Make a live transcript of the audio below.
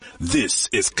This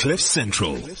is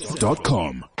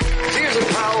CliffCentral.com. Fear's a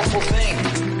powerful thing.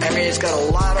 I mean, it's got a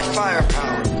lot of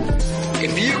firepower.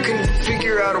 If you can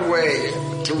figure out a way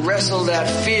to wrestle that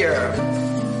fear,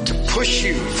 to push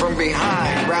you from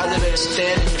behind rather than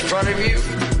stand in front of you,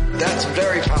 that's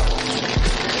very powerful.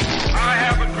 I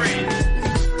have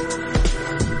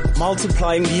agreed.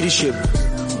 Multiplying leadership,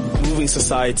 moving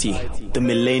society the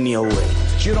millennial way.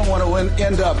 You don't want to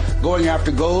end up going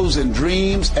after goals and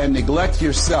dreams and neglect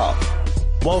yourself.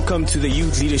 Welcome to the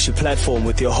Youth Leadership Platform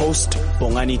with your host,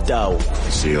 Bongani Tao.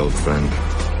 See, old friend,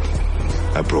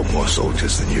 I brought more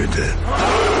soldiers than you did.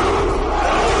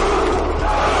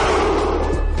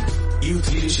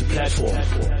 Youth Leadership Platform.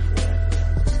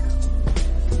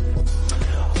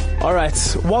 All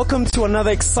right, welcome to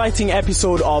another exciting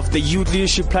episode of the Youth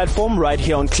Leadership Platform right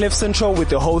here on Cliff Central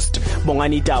with your host,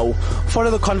 Bongani Tao.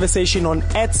 Follow the conversation on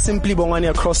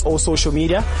 @SimplyBongani across all social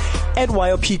media,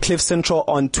 @YLP Cliff Central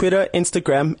on Twitter,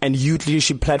 Instagram, and Youth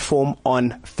Leadership Platform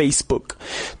on Facebook.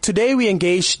 Today we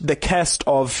engaged the cast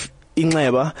of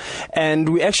Inxeba, and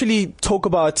we actually talk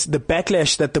about the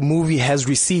backlash that the movie has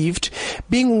received,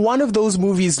 being one of those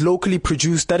movies locally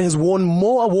produced that has won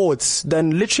more awards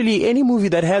than literally any movie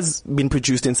that has been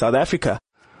produced in South Africa.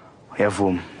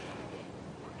 Uyavuma.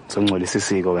 Songcolisa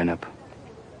isiko wena pha.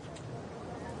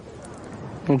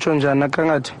 Ngitsho njani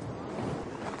akangathi?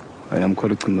 Wena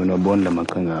mkhulu ucingo nobona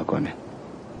lamaqhinga akho ne.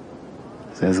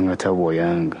 Sezingathi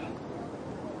aboyanga.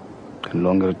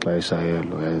 Lonke ixesha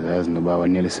yelo yazi noba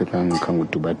wanelise kangikhange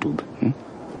udubaduba.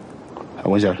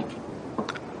 Akunjalo.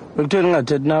 Bekutheni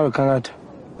ungathethi nawe khangathi?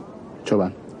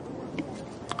 Jobani.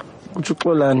 Uthi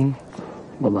uxolani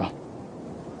baba.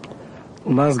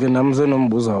 Umazi ke nami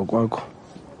senombuza kwakho.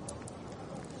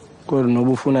 Kodwa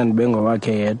noba ufuna ndibenga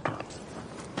wakhe yedwa.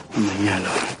 Umanyalo.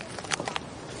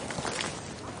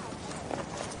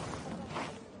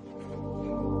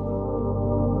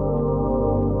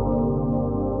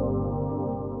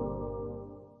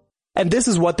 And this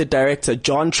is what the director,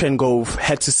 John Trengove,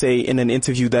 had to say in an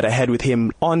interview that I had with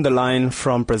him on the line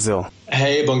from Brazil.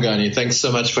 Hey, Bongani. Thanks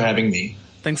so much for having me.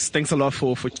 Thanks a lot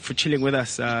for chilling with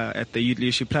us at the Youth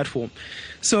Leadership Platform.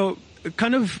 So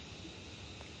kind of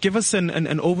give us an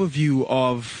overview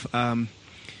of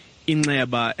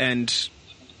Inxeba and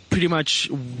pretty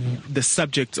much the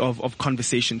subject of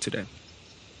conversation today.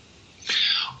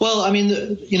 Well, I mean,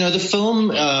 the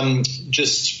film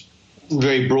just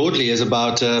very broadly is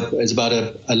about a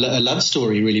love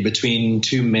story really between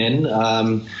two men,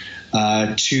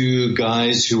 two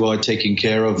guys who are taking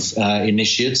care of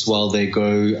initiates while they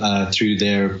go through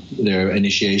their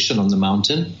initiation on the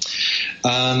mountain.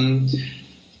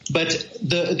 But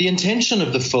the intention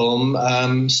of the film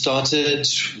started,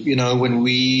 when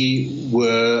we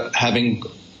were having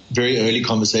very early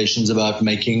conversations about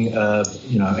making a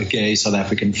gay South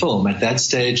African film. At that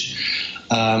stage,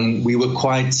 we were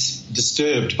quite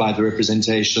disturbed by the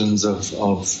representations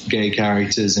of gay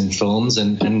characters in films,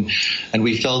 and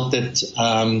we felt that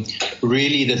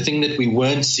really the thing that we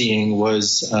weren't seeing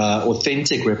was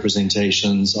authentic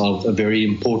representations of a very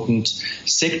important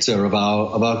sector of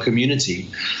our community,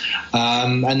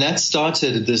 and that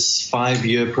started this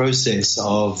 5-year process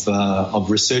of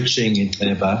researching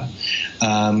Inxeba,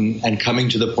 and coming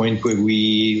to the point where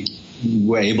we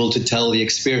were able to tell the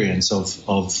experience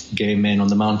of gay men on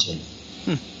the mountain.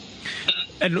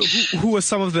 And who were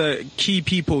some of the key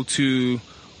people to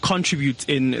contribute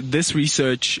in this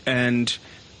research and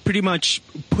pretty much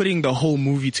putting the whole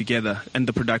movie together and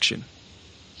the production?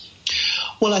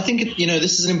 Well, I think,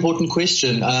 this is an important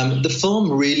question. The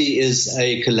film really is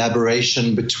a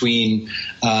collaboration between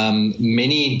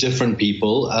many different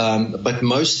people, but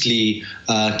mostly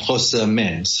Xhosa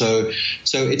men. So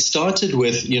it started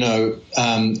with,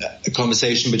 a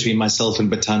conversation between myself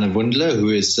and Batana Wundler, who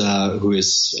is a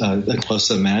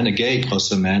Xhosa man, a gay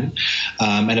Xhosa man,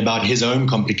 and about his own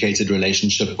complicated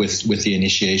relationship with the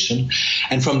initiation.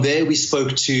 And from there, we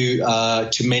spoke to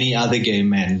many other gay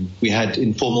men. We had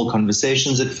informal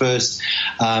conversations at first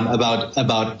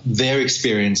about their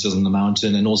experiences on the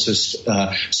mountain, and also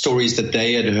stories that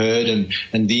they had heard,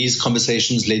 and these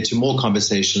conversations led to more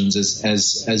conversations as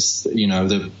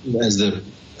the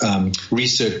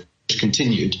research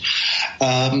continued.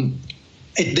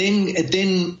 It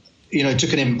then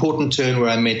took an important turn where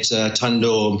I met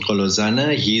Thando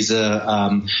Mqolozana. He's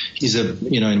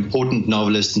an important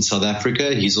novelist in South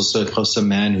Africa. He's also a Xhosa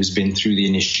man who's been through the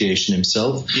initiation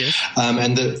himself. Yes.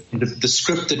 And the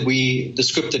script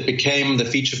that became the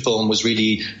feature film was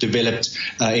really developed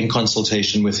in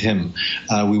consultation with him.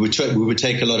 We would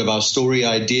take a lot of our story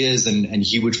ideas and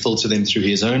he would filter them through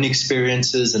his own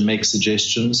experiences and make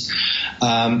suggestions.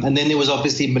 And then there was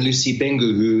obviously Malusi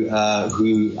Bengu,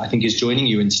 who I think is joining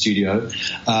you in studio.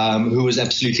 Who was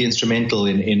absolutely instrumental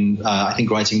in I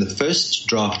think writing the first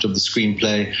draft of the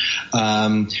screenplay,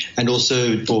 and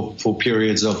also for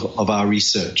periods of our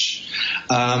research.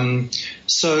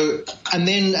 So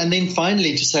then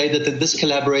finally to say that this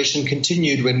collaboration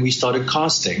continued when we started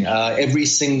casting. Every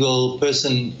single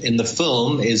person in the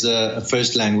film is a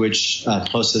first language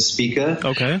Xhosa speaker.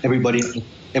 Okay.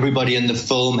 Everybody in the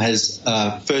film has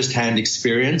first-hand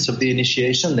experience of the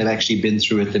initiation. They've actually been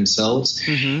through it themselves.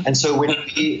 Mm-hmm. And so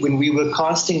when we were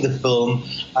casting the film,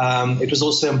 it was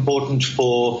also important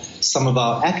for some of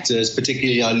our actors,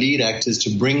 particularly our lead actors,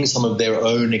 to bring some of their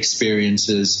own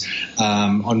experiences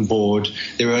on board,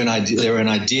 their own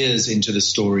ideas into the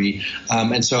story.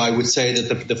 And so I would say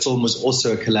that the film was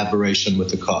also a collaboration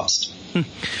with the cast.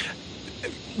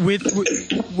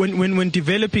 When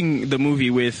developing the movie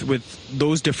with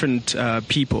those different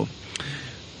people,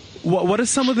 what are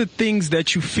some of the things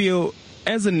that you feel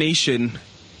as a nation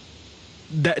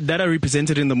that are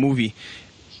represented in the movie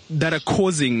that are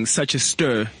causing such a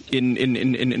stir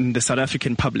in the South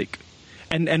African public?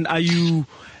 And are you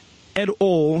at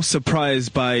all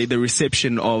surprised by the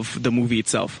reception of the movie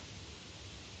itself?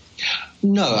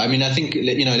 No, I mean, I think,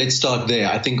 let's start there.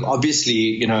 I think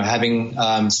obviously, having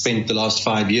spent the last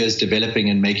 5 years developing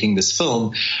and making this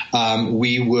film,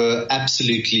 we were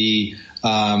absolutely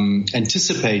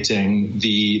anticipating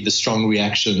the strong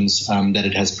reactions that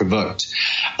it has provoked.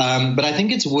 But I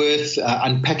think it's worth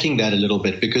unpacking that a little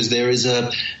bit, because there's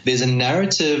a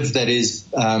narrative that is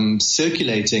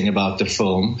circulating about the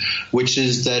film, which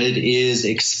is that it is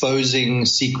exposing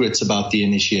secrets about the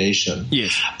initiation.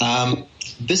 Yes.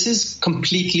 This is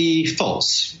completely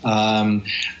false. And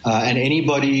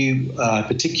anybody,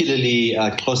 particularly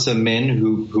Xhosa men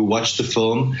who watch the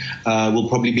film, will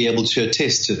probably be able to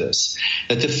attest to this.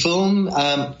 That the film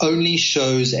only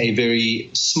shows a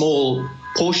very small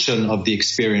portion of the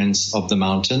experience of the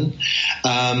mountain.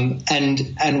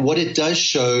 And what it does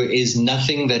show is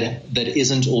nothing that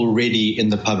isn't already in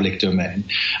the public domain.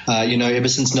 Ever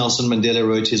since Nelson Mandela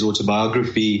wrote his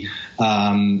autobiography,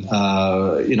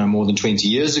 more than 20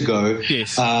 years ago,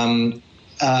 yes.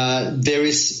 There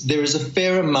is a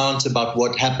fair amount about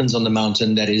what happens on the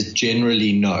mountain that is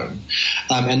generally known.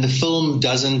 And the film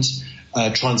doesn't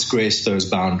transgress those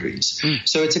boundaries.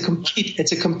 So it's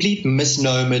a complete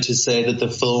misnomer to say that the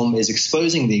film is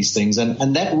exposing these things,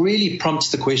 and that really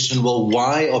prompts the question, well,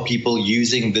 why are people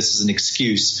using this as an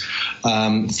excuse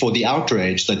for the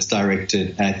outrage that's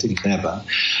directed at Inxeba?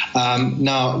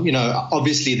 Now,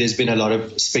 obviously there's been a lot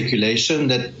of speculation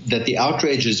that the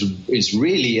outrage is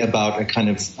really about a kind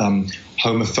of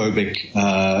homophobic,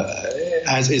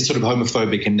 is sort of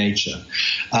homophobic in nature.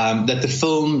 That the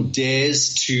film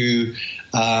dares to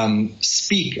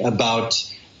speak about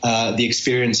the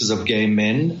experiences of gay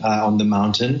men on the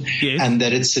mountain, yes. and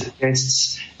that it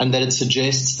suggests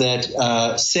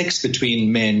that sex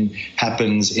between men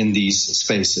happens in these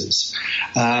spaces.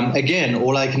 Again,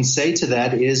 all I can say to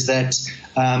that is that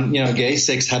gay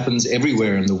sex happens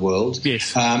everywhere in the world,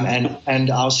 yes.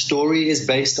 And our story is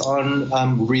based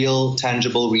on real,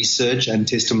 tangible research and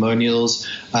testimonials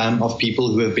of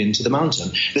people who have been to the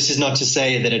mountain. This is not to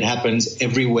say that it happens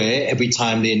everywhere, every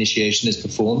time the initiation is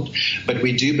performed, but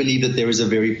we do believe that there is a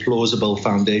very plausible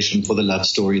foundation for the love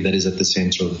story that is at the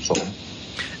center of the film.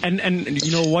 And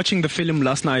watching the film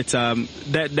last night,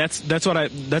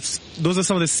 those are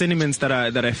some of the sentiments that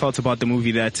I felt about the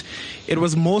movie. That it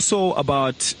was more so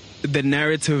about the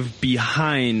narrative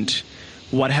behind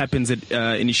what happens at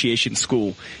initiation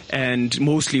school, and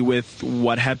mostly with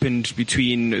what happened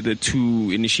between the two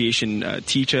initiation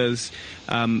teachers,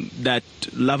 that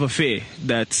love affair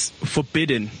that's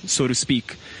forbidden, so to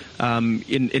speak,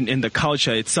 in the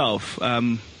culture itself,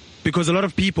 because a lot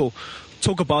of people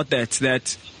talk about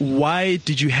that why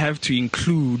did you have to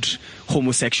include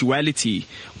homosexuality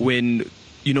when,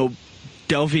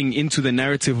 delving into the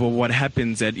narrative of what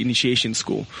happens at initiation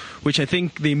school, which I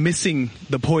think they're missing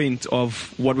the point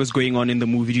of what was going on in the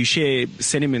movie. Do you share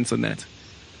sentiments on that?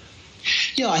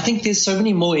 Yeah, I think there's so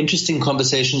many more interesting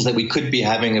conversations that we could be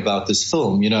having about this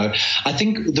film. I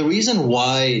think the reason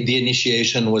why the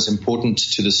initiation was important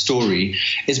to the story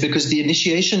is because the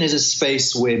initiation is a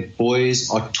space where boys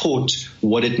are taught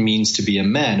what it means to be a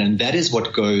man, and that is what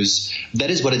is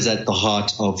at the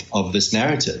heart of this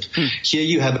narrative. Here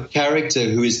you have a character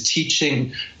who is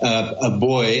teaching a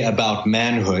boy about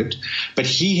manhood, but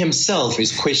he himself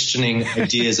is questioning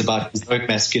ideas about his own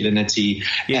masculinity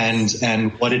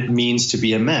and what it means to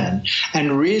be a man.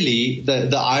 And really,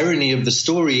 the irony of the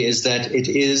story is that it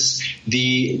is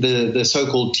the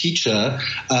so-called teacher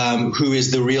who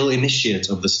is the real initiate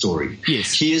of the story.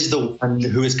 Yes. He is the one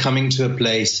who is coming to a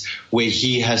place where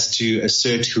he has to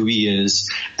assert who he is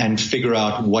and figure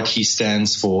out what he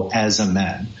stands for as a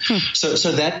man.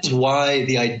 So that's why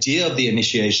the idea of the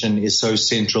initiation is so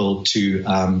central to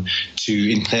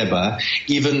Inxeba,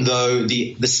 even though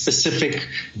the specific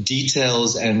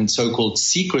details and so-called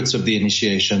secrets of the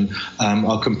initiation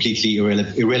are completely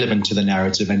irrelevant to the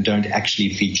narrative and don't actually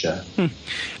feature.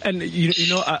 And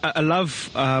I love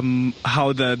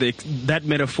how that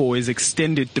metaphor is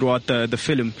extended throughout the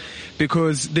film,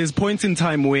 because there's points in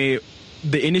time where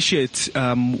the initiate,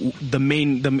 the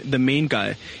main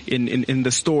guy in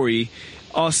the story,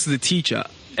 asks the teacher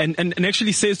and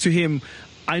actually says to him,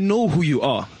 "I know who you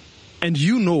are, and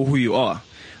you know who you are,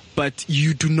 but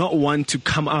you do not want to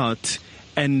come out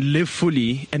and live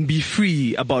fully and be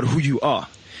free about who you are,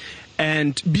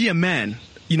 and be a man."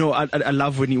 I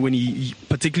love when he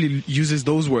particularly uses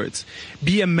those words.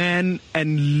 Be a man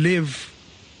and live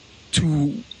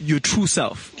to your true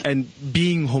self, and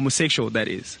being homosexual, that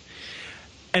is.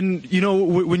 And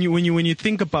when you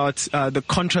think about the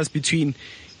contrast between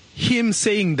him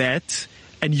saying that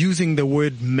and using the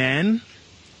word man,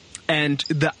 and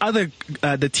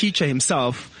the teacher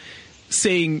himself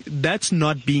saying that's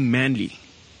not being manly.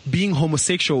 Being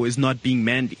homosexual is not being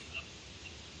manly.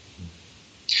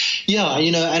 Yeah,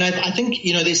 and I think,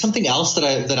 there's something else that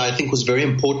I think was very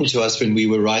important to us when we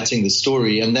were writing the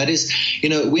story, and that is,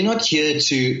 we're not here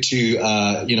to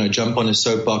jump on a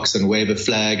soapbox and wave a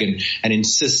flag and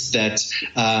insist that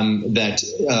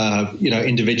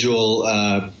individual,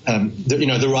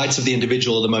 the rights of the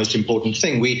individual are the most important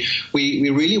thing. We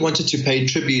really wanted to pay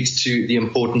tribute to the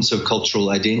importance of cultural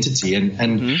identity,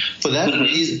 and for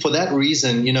that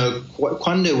reason,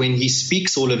 Kwanda, when he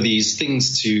speaks all of these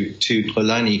things to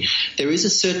Xolani, there is a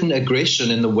certain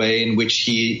aggression in the way in which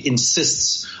he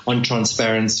insists on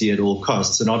transparency at all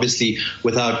costs. And obviously,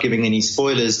 without giving any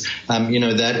spoilers,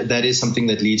 that is something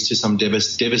that leads to some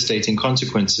devastating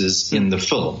consequences in the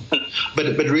film.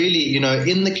 But really,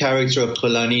 in the character of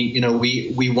Xolani,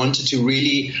 we wanted to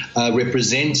really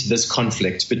represent this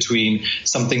conflict between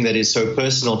something that is so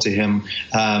personal to him,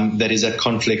 that is at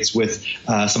conflict with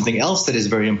something else that is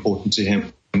very important to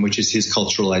him, which is his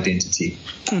cultural identity.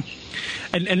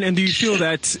 And do you feel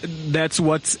that that's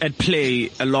what's at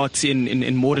play a lot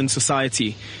in modern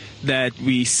society, that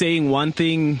we're saying one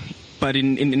thing, but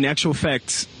in actual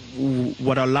fact,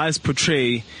 what our lives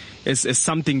portray is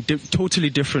something totally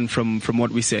different from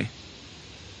what we say?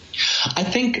 I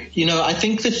think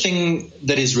the thing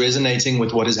that is resonating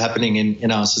with what is happening in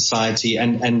our society,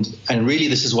 and really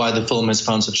this is why the film has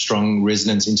found such strong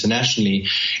resonance internationally,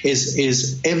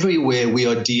 is everywhere we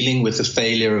are dealing with the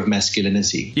failure of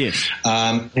masculinity. Yes.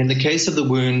 In the case of The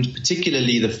Wound,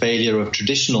 particularly the failure of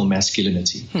traditional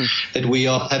masculinity, that we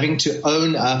are having to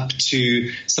own up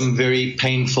to some very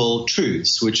painful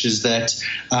truths, which is that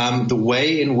the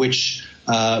way in which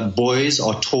boys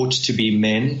are taught to be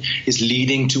men is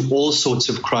leading to all sorts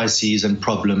of crises and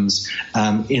problems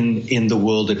in the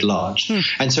world at large.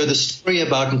 And so the story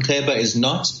about Inxeba is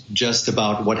not just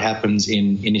about what happens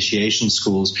in initiation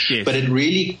schools, but it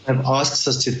really kind of asks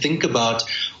us to think about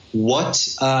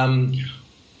what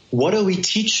are we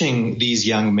teaching these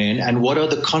young men, and what are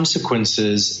the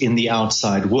consequences in the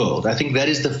outside world? I think that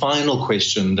is the final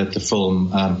question that the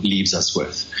film leaves us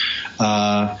with.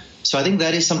 So I think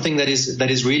that is something that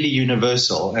is really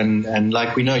universal, and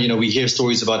like we know, we hear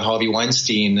stories about Harvey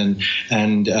Weinstein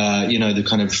and the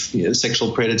kind of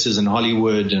sexual predators in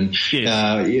Hollywood, and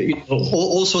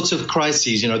all sorts of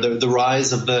crises. The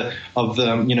rise of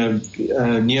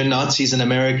the neo-Nazis in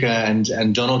America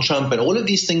and Donald Trump, and all of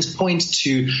these things point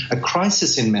to a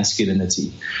crisis in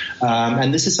masculinity,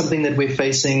 and this is something that we're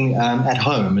facing at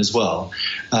home as well.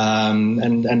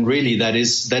 And really,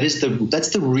 that's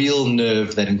the real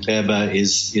nerve that Inxeba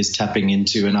is tapping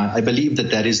into, and I believe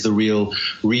that is the real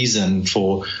reason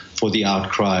for the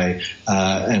outcry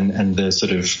and the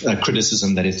sort of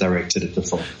criticism that is directed at the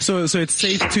film. So it's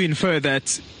safe to infer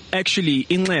that actually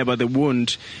Inxeba, The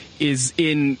Wound, is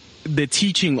in the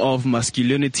teaching of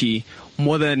masculinity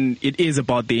more than it is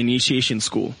about the initiation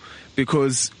school,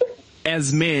 because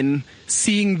as men,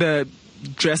 seeing the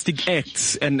drastic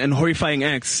acts and horrifying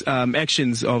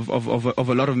actions of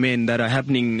a lot of men that are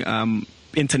happening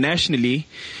internationally,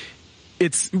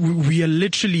 we are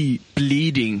literally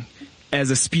bleeding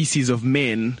as a species of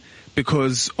men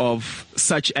because of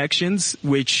such actions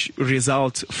which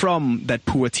result from that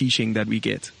poor teaching that we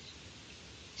get.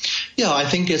 Yeah, I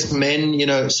think as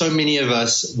men, so many of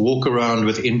us walk around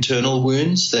with internal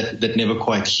wounds that never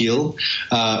quite heal.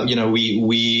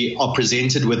 We are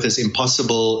presented with this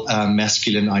impossible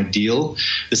masculine ideal,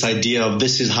 this idea of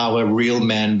this is how a real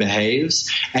man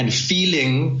behaves, and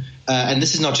feeling, and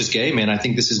this is not just gay men, I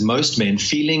think this is most men,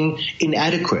 feeling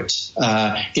inadequate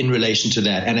in relation to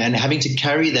that, and having to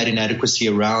carry that inadequacy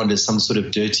around as some sort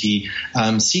of dirty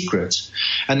secret.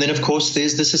 And then, of course,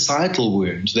 there's the societal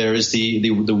wound. There is the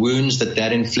wounds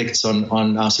that inflicts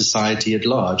on our society at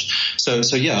large.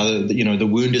 So yeah, the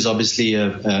wound is obviously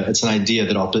it's an idea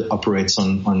that operates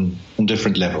on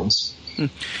different levels.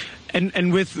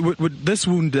 And with this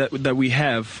wound that we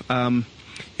have,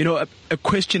 a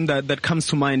question that comes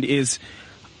to mind is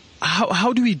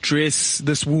how do we address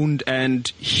this wound and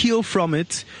heal from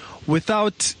it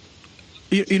without,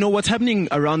 what's happening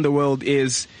around the world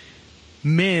is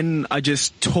men are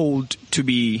just told to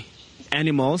be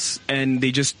animals and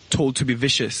they're just told to be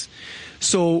vicious.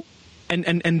 So,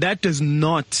 and that does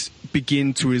not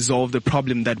begin to resolve the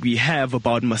problem that we have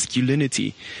about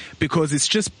masculinity, because it's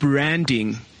just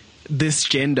branding this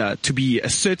gender to be a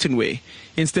certain way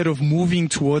instead of moving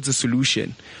towards a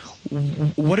solution.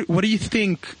 What do you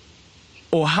think,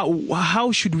 or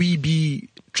how should we be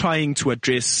trying to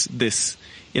address this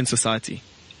in society?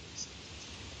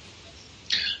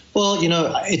 Well,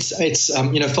 it's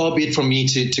far be it from me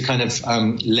to kind of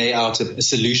lay out a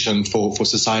solution for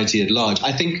society at large.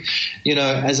 I think,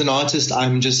 as an artist,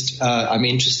 I'm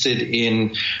interested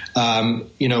in,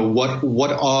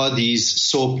 what are these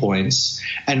sore points,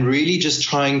 and really just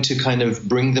trying to kind of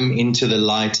bring them into the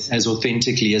light as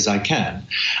authentically as I can.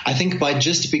 I think by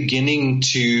just beginning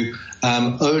to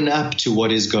own up to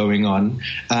what is going on,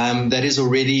 that is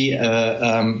already,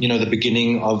 the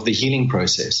beginning of the healing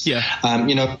process. Yeah.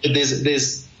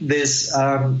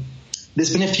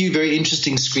 There's been a few very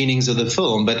interesting screenings of the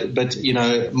film, but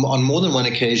on more than one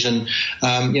occasion,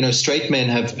 straight men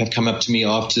have come up to me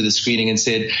after the screening and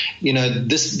said,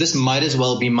 this might as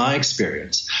well be my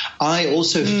experience. I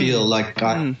also feel like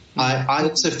I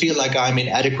also feel like I'm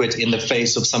inadequate in the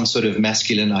face of some sort of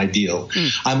masculine ideal.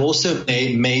 I'm also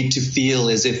made to feel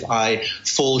as if I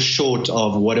fall short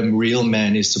of what a real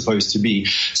man is supposed to be.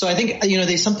 So I think,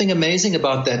 there's something amazing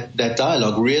about that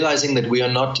dialogue, realizing that we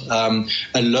are not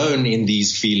alone in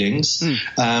these feelings,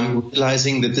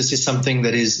 realizing that this is something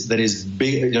that is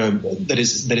big, that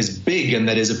is big and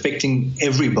that is affecting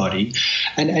everybody,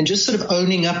 and just sort of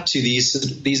owning up to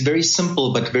these very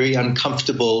simple but very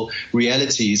uncomfortable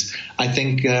realities, I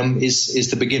think is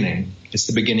the beginning. It's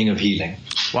the beginning of healing.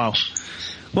 Wow.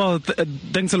 Well,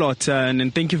 thanks a lot,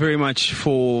 and thank you very much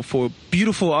for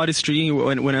beautiful artistry.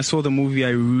 When I saw the movie,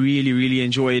 I really, really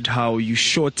enjoyed how you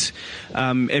shot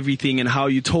everything and how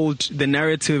you told the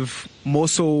narrative, more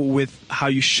so with how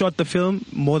you shot the film,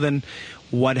 more than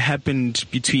what happened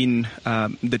between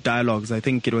the dialogues. I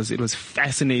think it was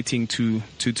fascinating to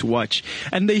watch.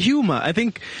 And the humor, I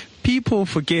think people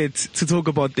forget to talk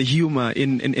about the humor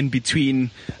in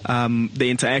between the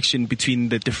interaction between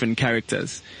the different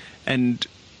characters, and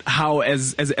how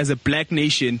as a black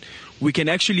nation we can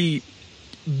actually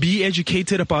be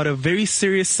educated about a very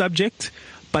serious subject,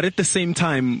 but at the same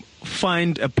time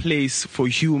find a place for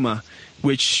humor,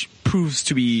 which proves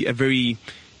to be a very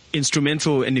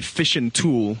instrumental and efficient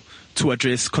tool to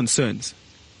address concerns.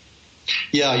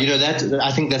 Yeah,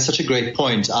 I think that's such a great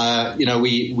point.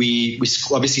 We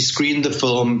obviously screened the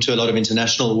film to a lot of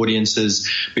international audiences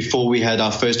before we had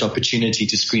our first opportunity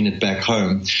to screen it back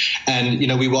home. And,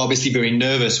 we were obviously very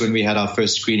nervous when we had our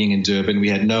first screening in Durban. We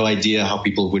had no idea how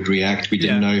people would react. We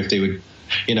didn't know if they would,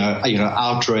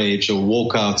 outrage or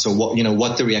walkouts or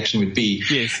what the reaction would be.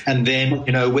 Yes. And then,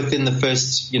 within the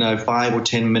first, 5 or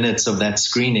 10 minutes of that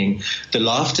screening, the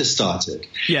laughter started.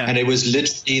 Yeah. And it was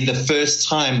literally the first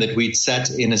time that we'd sat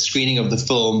in a screening of the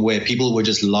film where people were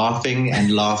just laughing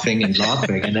and laughing and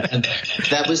laughing. And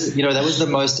that was, that was the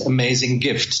most amazing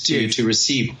gift to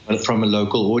receive from a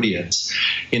local audience.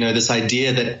 This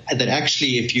idea that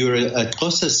actually if you're a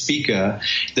Xhosa speaker,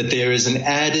 that there is an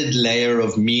added layer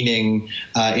of meaning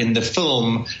in the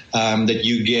film that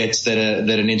you get that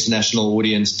an international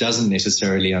audience doesn't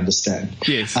necessarily understand.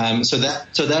 Yes. So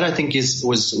that I think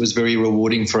was very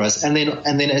rewarding for us. And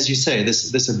then as you say,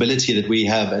 this ability that we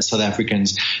have as South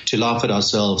Africans to laugh at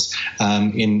ourselves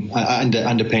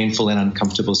under painful and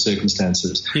uncomfortable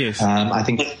circumstances. Yes. I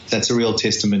think that's a real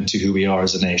testament to who we are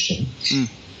as a nation.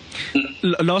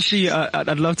 Lastly,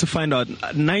 I'd love to find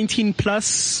out 19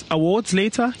 plus awards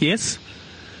later. Yes.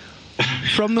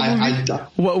 From the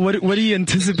movie, what do you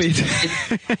anticipate?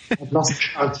 I've lost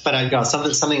count, but I got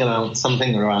something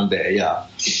around there. Yeah.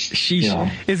 Sheesh.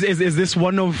 Yeah. Is this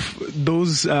one of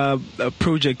those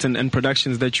projects and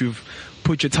productions that you've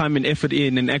put your time and effort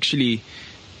in and actually,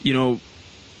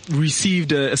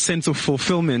 received a sense of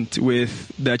fulfillment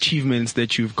with the achievements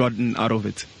that you've gotten out of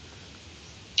it?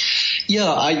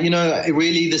 Yeah,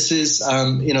 really this is,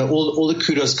 all the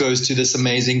kudos goes to this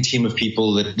amazing team of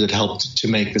people that helped to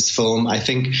make this film. I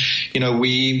think,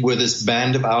 we were this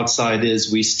band of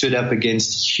outsiders. We stood up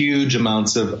against huge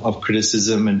amounts of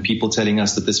criticism and people telling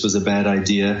us that this was a bad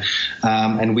idea.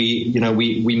 And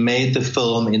we made the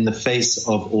film in the face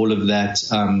of all of that,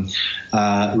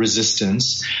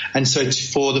 resistance. And so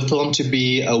for the film to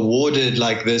be awarded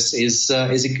like this is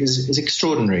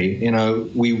extraordinary.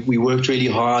 We worked really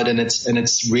hard, and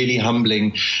it's really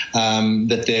humbling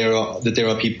that there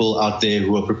are people out there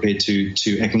who are prepared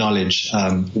to acknowledge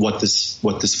what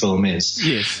this film is.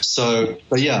 Yes. So,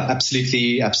 but yeah,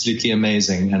 absolutely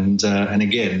amazing. And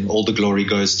again, all the glory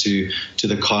goes to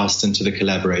the cast and to the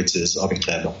collaborators of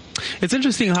Inxeba. It's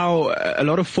interesting how a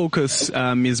lot of focus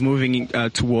is moving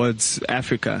towards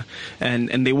Africa,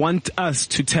 and they want us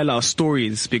to tell our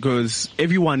stories because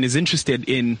everyone is interested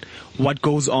in what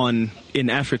goes on in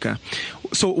Africa.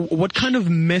 So what kind of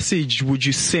message would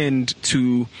you send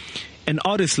to an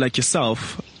artist like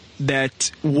yourself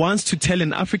that wants to tell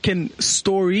an African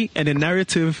story and a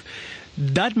narrative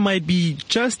that might be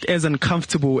just as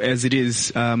uncomfortable as it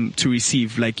is to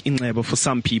receive, like Inxeba for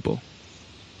some people?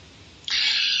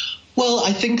 Well,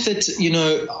 I think that,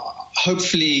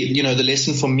 hopefully, the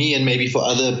lesson for me and maybe for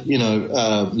other,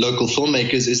 local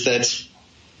filmmakers is that,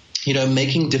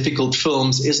 making difficult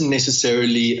films isn't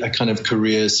necessarily a kind of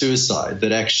career suicide.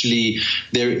 That actually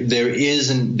there is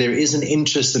an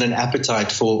interest and an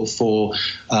appetite for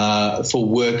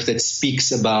work that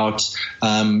speaks about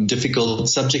difficult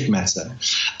subject matter.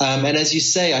 And as you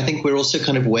say, I think we're also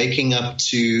kind of waking up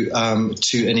to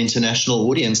an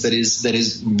international audience that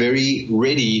is very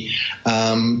ready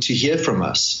to hear from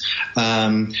us.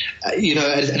 And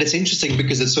it's interesting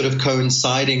because it's sort of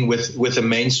coinciding with a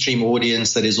mainstream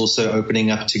audience that is also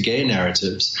opening up to gay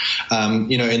narratives.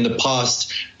 In the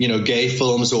past, gay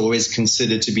films are always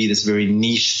considered to be this very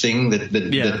niche thing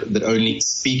that only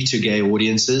speak to gay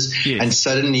audiences. Yes. And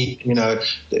suddenly,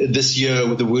 this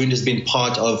year, The Wound has been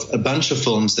part of a bunch of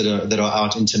films that are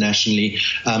out internationally,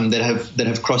 that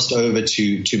have crossed over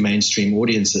to mainstream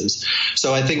audiences.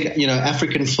 So I think,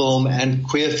 African film and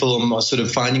queer film are sort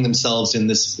of finding themselves in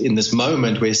this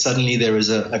moment where suddenly there is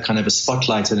a kind of a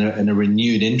spotlight and a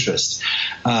renewed interest.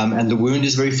 And The Wound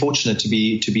is very fortunate to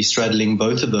be straddling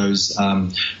both of those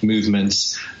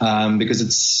movements, because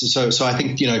it's so I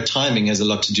think timing has a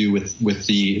lot to do with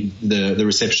the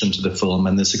reception to the film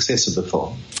and the success of the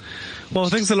film. Well,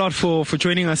 thanks a lot for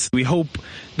joining us. We hope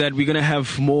that we're going to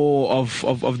have more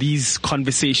of these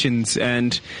conversations,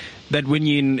 and that when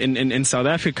you're in South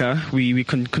Africa, we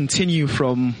can continue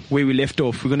from where we left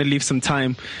off. We're going to leave some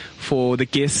time for the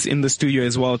guests in the studio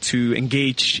as well to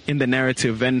engage in the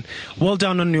narrative. And well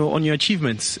done on your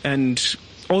achievements, and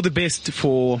all the best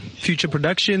for future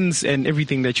productions and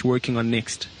everything that you're working on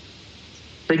next.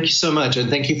 Thank you so much, and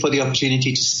thank you for the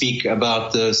opportunity to speak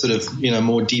about the sort of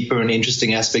more deeper and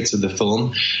interesting aspects of the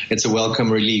film. It's a welcome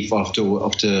relief after all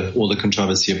the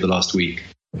controversy of the last week.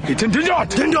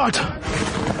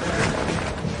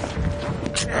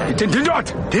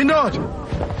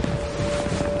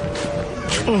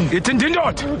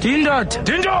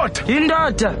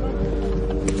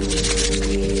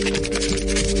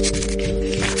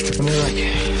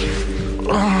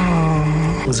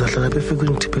 Uzahlala befike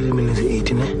ungithiphele mina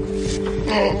ezi-8 ne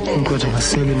ngikwatha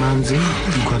ngasela manzi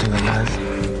ngikwatha ngalala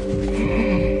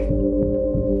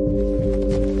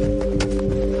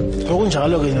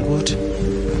okunjalo ke nakuthi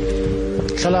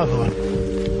hlala khona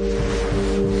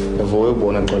Avoye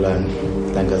ubona Xolani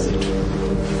langa zethu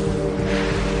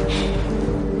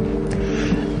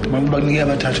Banike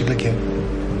abathathu kule game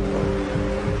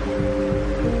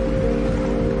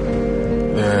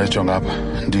jonga apha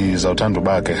ndizawuthanda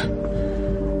uba ke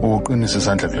uqinisa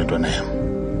isandla kule ntwana yam.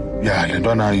 Ya le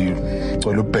ntwana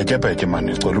icela ubhetye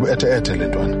mani, icela ubethe le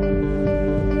ntwana.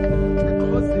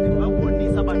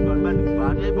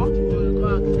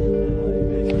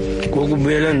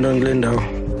 Ngiyabuyela kule ndawo.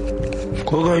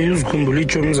 Ngoba uzikhumbula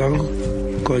ijomi zakho.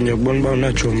 Konje kubona uba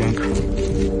unajomi akho.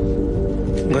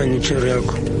 Nganye icherry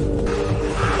yakho.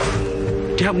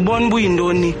 Ndiyakubona uba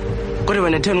uyintoni, kodwa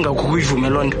wena theni ngakho kuyivuma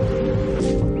loo nto.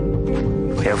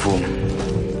 Uyavuma.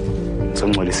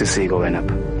 Songcolisa isiko wena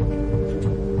apha.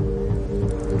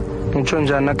 Ngitsho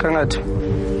njani akangathi?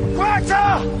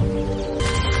 Kwatha!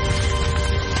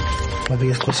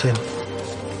 Mabike esiXhoseni.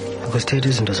 Akusithethe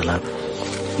izinto zalapha.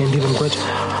 Yindile mkwethu.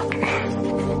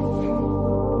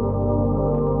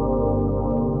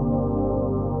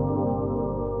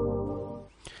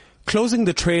 Closing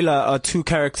the trailer are two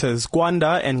characters,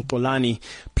 Gwanda and Xolani,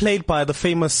 played by the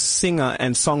famous singer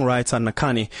and songwriter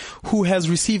Nakani, who has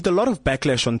received a lot of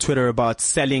backlash on Twitter about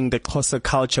selling the Xhosa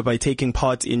culture by taking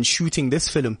part in shooting this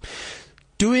film.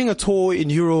 Doing a tour in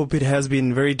Europe, it has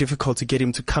been very difficult to get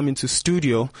him to come into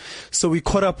studio, so we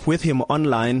caught up with him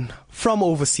online from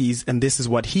overseas, and this is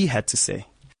what he had to say.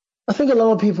 I think a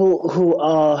lot of people who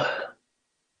are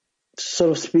sort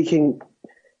of speaking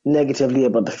negatively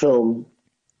about the film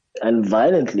and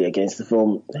violently against the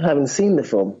film haven't seen the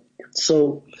film.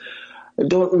 So I'm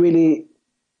not really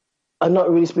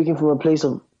speaking from a place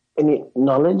of any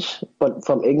knowledge, but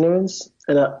from ignorance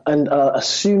and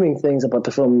assuming things about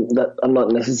the film that are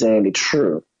not necessarily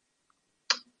true.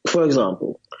 For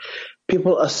example,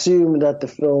 people assume that the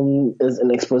film is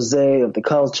an expose of the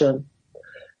culture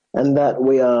and that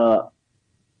we are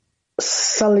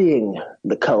sullying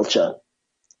the culture,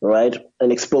 right,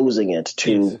 and exposing it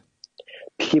to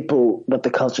people that the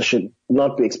culture should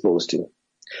not be exposed to,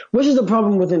 which is a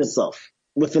problem within itself,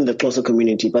 within the Xhosa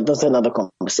community, but that's another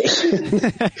conversation.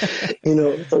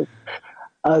 So,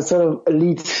 sort of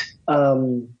elite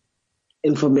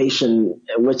information,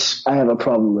 which I have a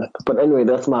problem with. But anyway,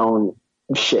 that's my own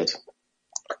shit.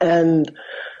 But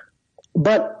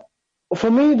for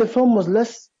me, the film was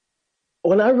less.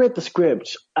 When I read the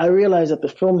script, I realized that the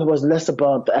film was less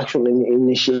about the actual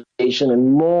initiation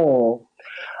and more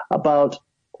about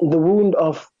the wound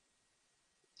of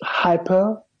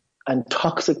hyper and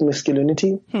toxic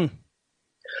masculinity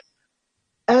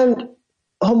and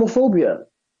homophobia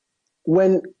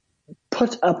when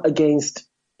put up against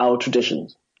our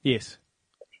traditions. Yes.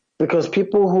 Because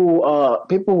people who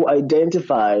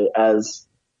identify as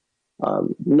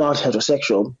not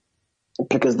heterosexual,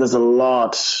 because there's a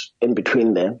lot in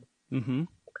between there,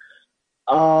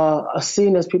 are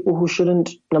seen as people who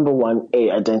shouldn't, number one, A,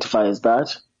 identify as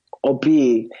that, or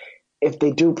B, if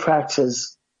they do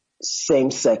practice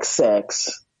same-sex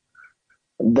sex,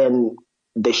 then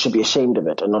they should be ashamed of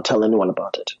it and not tell anyone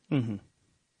about it. And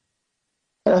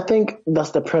I think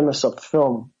that's the premise of the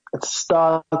film. It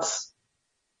starts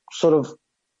sort of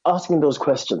asking those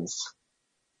questions.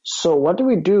 So what do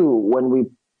we do when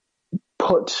we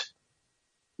put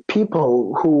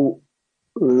people who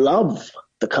love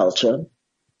the culture,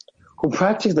 who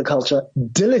practice the culture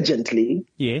diligently?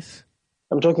 Yes.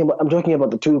 I'm talking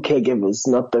about the two caregivers,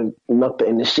 not the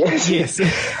initiates. Yes.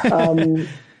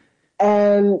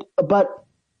 But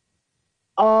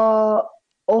are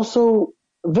also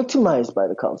victimized by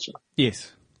the culture.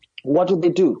 Yes. What do they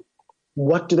do?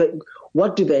 What do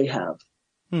they have?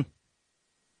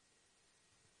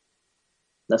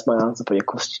 That's my answer for your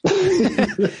question.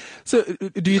 So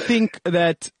do you think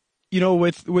that,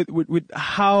 with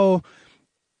how,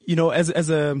 as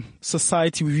a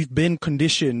society we've been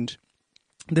conditioned,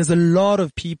 there's a lot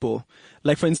of people,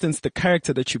 like for instance, the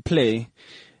character that you play,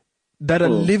 that are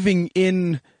living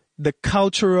in the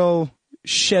cultural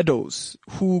shadows,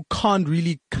 who can't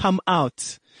really come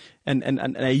out, and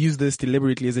I use this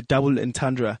deliberately as a double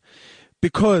entendre,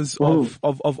 because of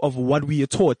what we are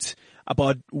taught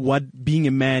about what being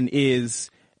a man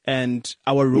is and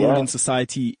our role in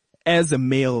society as a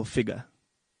male figure.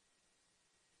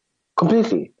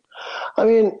 Completely. I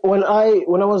mean, when I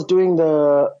was doing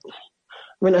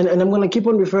and I'm going to keep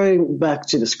on referring back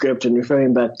to the script and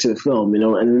referring back to the film,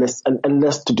 and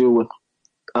less to do with,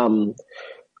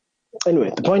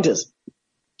 anyway, the point is,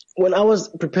 when I was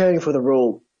preparing for the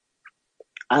role,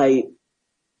 I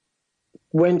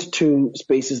went to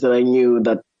spaces that I knew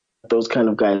that those kind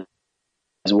of guys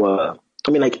were.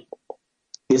 I mean, like,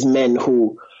 these men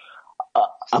who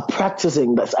are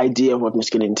practicing this idea of what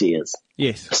masculinity is.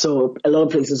 Yes. So a lot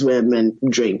of places where men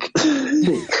drink.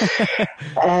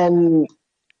 And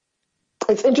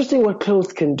it's interesting what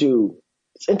clothes can do.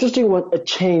 It's interesting what a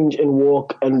change in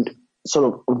walk and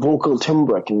sort of vocal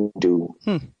timbre can do.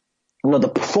 The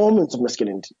performance of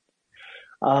masculinity.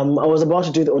 I was about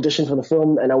to do the audition for the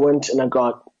film, and I went and I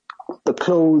got the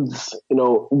clothes,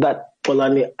 that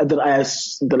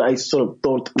I sort of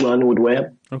thought Xolani would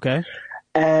wear. Okay.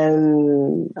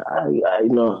 And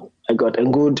I I got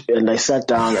good and I sat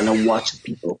down and I watched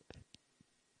people.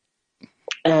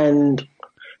 And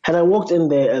had I walked in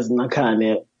there as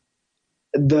Nakane,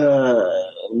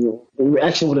 the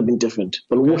reaction would have been different.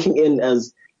 But walking in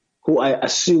as who I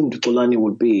assumed Kulani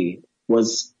would be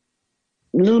was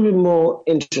a little bit more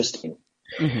interesting.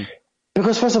 Mm-hmm.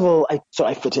 Because first of all,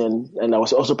 I fit in, and I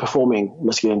was also performing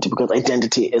masculinity because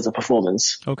identity is a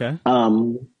performance. Okay.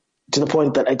 To the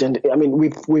point that identity, I mean,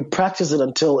 we practice it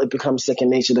until it becomes second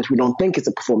nature that we don't think it's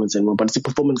a performance anymore, but it's a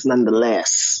performance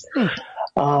nonetheless.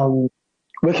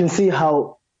 We can see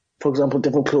how, for example,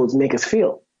 different clothes make us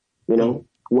feel. You know,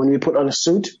 when we put on a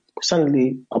suit,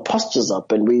 suddenly our posture's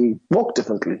up and we walk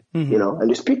differently, you know, and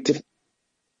we speak differently.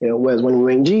 You know, whereas when we're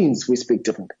wearing jeans, we speak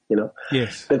differently, you know.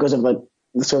 Yes. Because of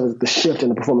the shift in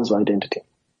the performance of identity.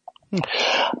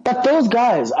 But those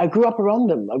guys, I grew up around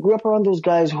them. I grew up around those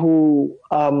guys who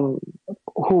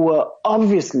were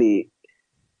obviously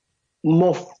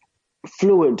more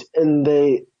fluid in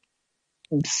their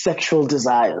sexual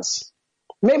desires.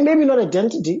 Maybe not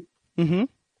identity. Mm-hmm.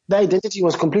 The identity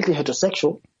was completely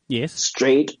heterosexual. Yes.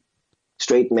 Straight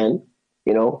men,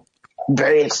 you know,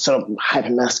 very sort of hyper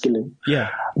masculine. Yeah.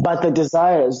 But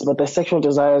the sexual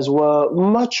desires were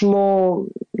much more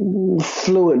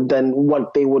fluid than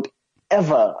what they would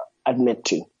ever admit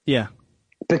to. Yeah.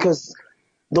 Because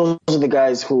those are the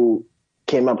guys who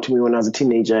came up to me when I was a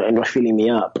teenager and were feeling me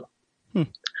up.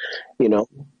 You know,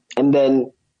 and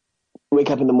then wake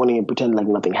up in the morning and pretend like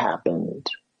nothing happened.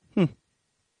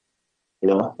 You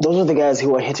know, those are the guys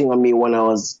who were hitting on me when I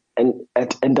was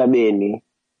at Ndabeni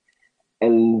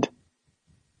and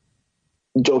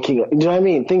joking. Do you know what I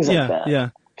mean? Things like that. Yeah.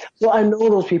 So I know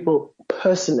those people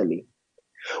personally,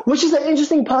 which is an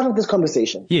interesting part of this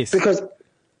conversation. Yes. Because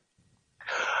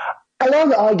a lot of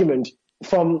the argument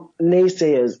from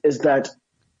naysayers is that,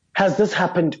 has this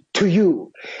happened to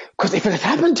you? Because if it has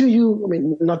happened to you, I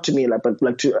mean, not to me, but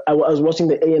I was watching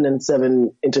the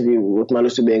ANN7 interview with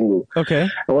Malusi Bengu. Okay.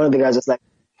 And one of the guys was like,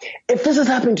 if this has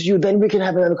happened to you, then we can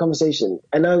have another conversation.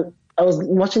 And I was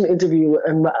watching the interview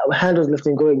and my hand was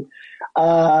lifting going,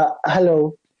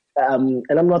 hello. And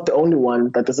I'm not the only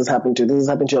one that this has happened to. This has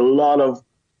happened to a lot of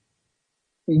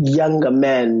younger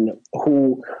men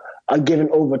who are given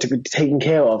over to be taken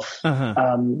care of.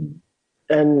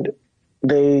 And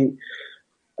they,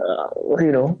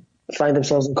 you know, find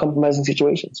themselves in compromising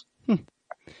situations. And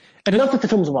not that the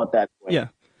film's about that. Yeah.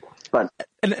 But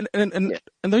and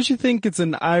don't you think it's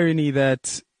an irony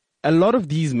that a lot of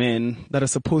these men that are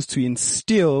supposed to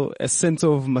instill a sense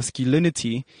of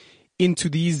masculinity into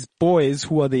these boys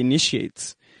who are the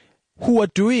initiates, who are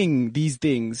doing these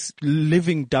things,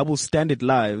 living double standard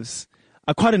lives,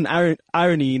 are quite an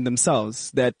irony in themselves,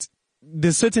 that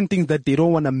there's certain things that they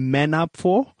don't want to man up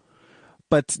for,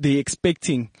 but they're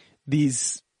expecting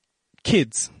these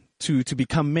kids to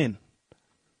become men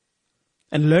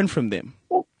and learn from them.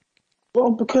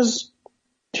 Well, because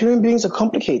human beings are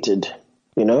complicated,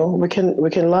 you know. We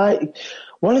can lie.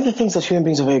 One of the things that human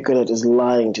beings are very good at is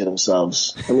lying to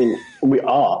themselves. I mean, we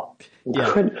are.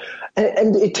 And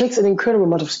it takes an incredible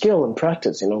amount of skill and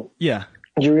practice, you know. Yeah.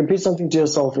 You repeat something to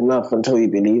yourself enough until you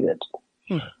believe it.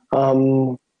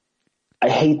 I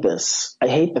hate this. I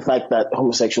hate the fact that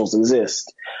homosexuals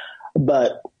exist.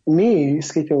 But me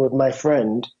sleeping with my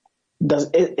friend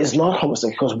is not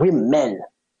homosexual because we're men.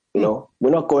 You know,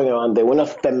 we're not going around there. We're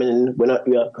not feminine. We're not,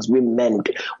 because we're men.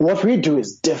 What we do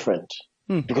is different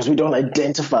because we don't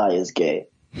identify as gay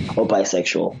or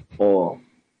bisexual or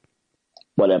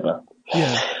whatever.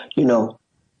 Yeah. You know,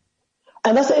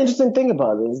 and that's the interesting thing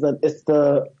about it, is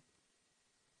that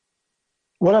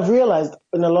what I've realized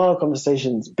in a lot of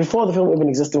conversations before the film even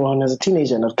existed, when I was a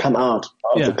teenager and I'd come out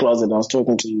of the closet and I was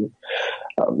talking to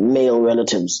male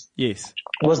relatives. Yes.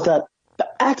 Was that the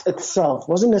act itself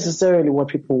wasn't necessarily what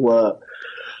people were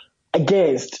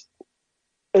against.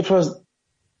 It was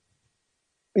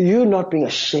you not being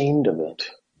ashamed of it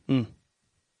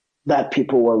that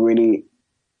people were really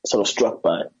sort of struck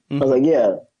by. I was like,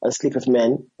 yeah, I sleep with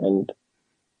men and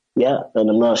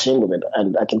I'm not ashamed of it.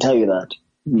 And I can tell you that.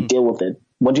 Deal with it.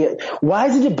 Why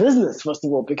is it your business, first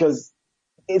of all? Because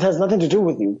it has nothing to do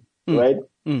with you, right?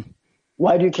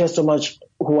 Why do you care so much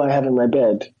who I have in my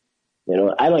bed? You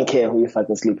know, I don't care who you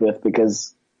fucking sleep with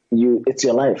because it's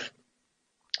your life.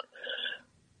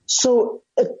 So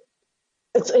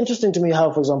it's interesting to me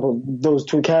how, for example, those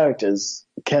two characters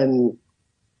can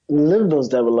live those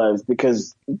double lives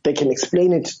because they can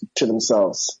explain it to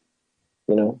themselves,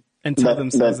 you know. And tell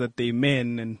themselves that they're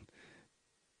men and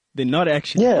they're not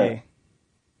actually gay.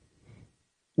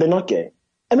 They're not gay.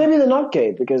 And maybe they're not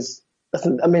gay because, that's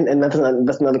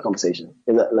another conversation.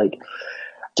 Is that like,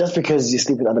 just because you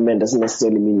sleep with other men doesn't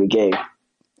necessarily mean you're gay.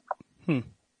 I'm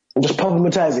just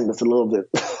problematizing this a little bit.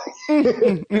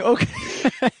 Okay.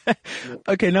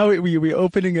 Okay, now we're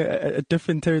opening a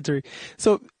different territory.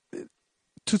 So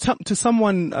to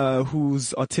someone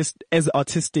who's as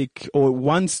artistic or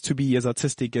wants to be as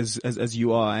artistic as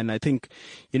you are, and I think,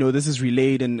 this is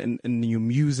relayed in your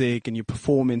music and your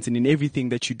performance and in everything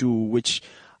that you do, which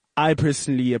I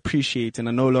personally appreciate, and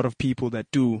I know a lot of people that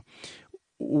do.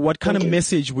 What kind of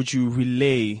message would you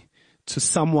relay to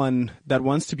someone that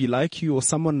wants to be like you, or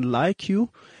someone like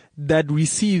you that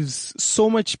receives so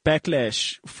much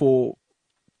backlash for,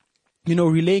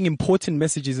 relaying important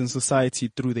messages in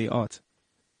society through their art?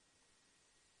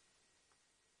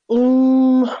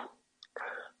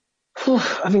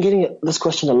 I've been getting this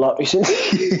question a lot recently.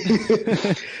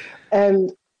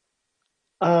 And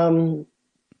no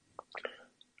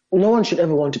one should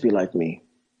ever want to be like me.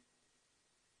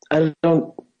 I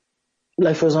don't,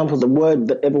 like, for example, the word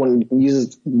that everyone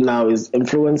uses now is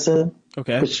influencer,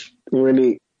 which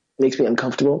really makes me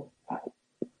uncomfortable.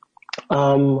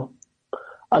 I don't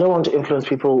want to influence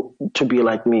people to be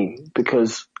like me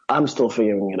because I'm still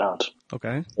figuring it out.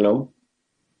 Okay.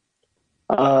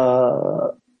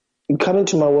 Come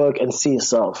into my work and see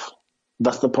yourself.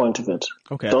 That's the point of it.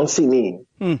 Okay. Don't see me.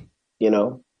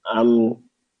 I'm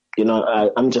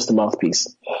just a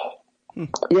mouthpiece.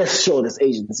 Yes, sure, there's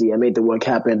agency. I made the work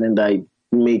happen and I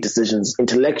made decisions,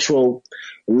 intellectual,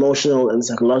 emotional, and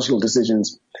psychological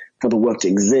decisions for the work to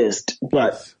exist.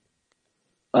 But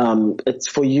it's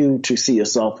for you to see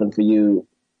yourself and for you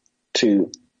to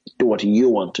do what you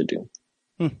want to do.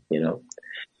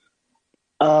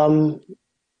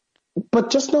 But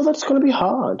just know that it's going to be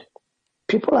hard.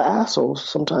 People are assholes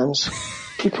sometimes.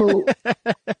 People...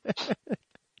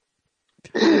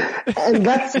 and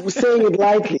that's saying it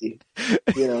lightly,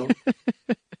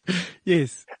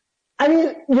 Yes. I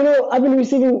mean, I've been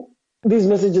receiving these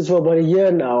messages for about a year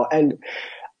now, and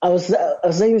I was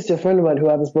saying this to a friend of mine who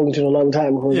I haven't spoken to in a long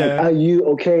time, who was like, are you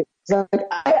okay? It's like,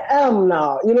 I am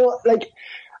now. Like,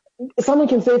 someone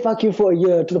can say fuck you for a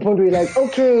year to the point where you're like,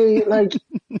 okay, like...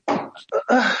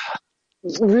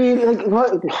 really, like,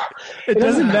 what? It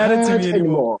doesn't matter to me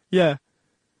anymore. Yeah.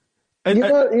 You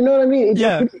know what I mean?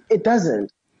 It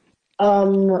doesn't.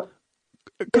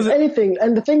 If anything,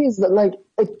 and the thing is that, like,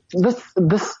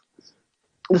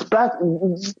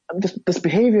 this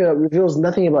behavior reveals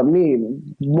nothing about me,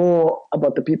 more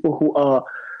about the people who are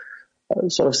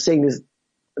sort of saying these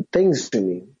things to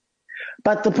me.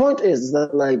 But the point is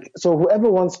that, like, so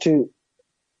whoever wants to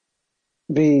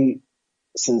be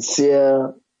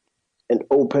sincere and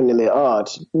open in their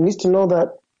art needs to know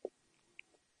that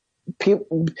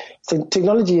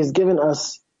technology has given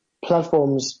us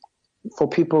platforms for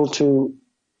people to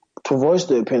voice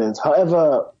their opinions,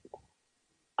 however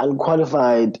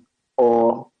unqualified,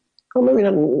 or maybe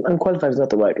not unqualified is not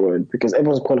the right word because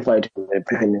everyone's qualified in their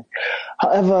opinion.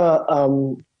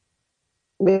 However,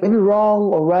 maybe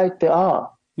wrong or right they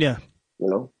are. Yeah.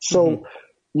 So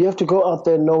you have to go out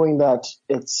there knowing that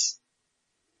it's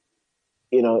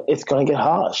going to get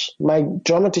harsh. My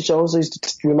drama teacher also used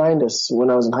to remind us when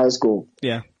I was in high school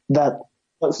that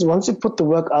once you put the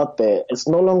work out there, it's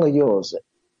no longer yours.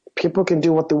 People can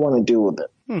do what they want to do with it.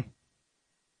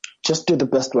 Just do the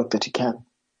best work that you can.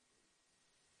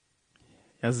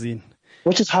 Yazin.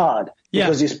 Which is hard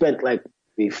because you spent like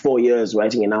 4 years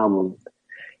writing an album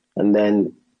and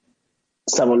then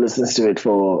someone listens to it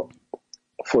for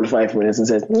 45 minutes and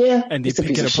says, and it's a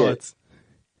piece of apart. Shit.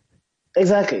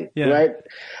 Exactly, right?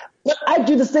 But I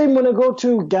do the same when I go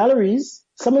to galleries.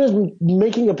 Someone is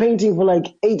making a painting for like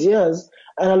 8 years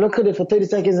and I look at it for 30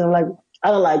 seconds and I'm like,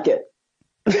 I don't like it.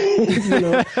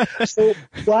 So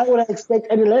why would I expect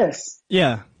any less?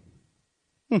 Yeah.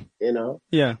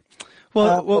 Yeah.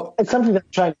 Well, it's something that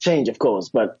I'm trying to change, of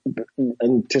course,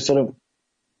 and to sort of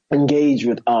engage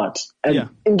with art and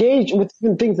engage with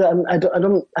things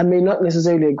that I may not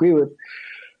necessarily agree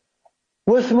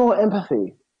with more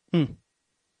empathy.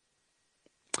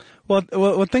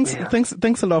 Well,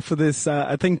 thanks a lot for this.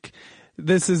 I think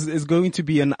this is going to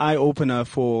be an eye opener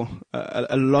for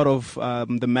a lot of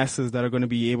the masses that are going to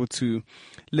be able to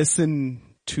listen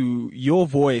to your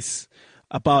voice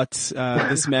about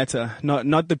this matter.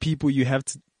 Not the people you have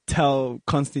to tell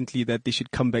constantly that they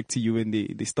should come back to you when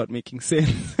they start making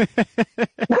sense.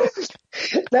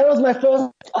 That was my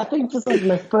first. I think this was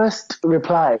my first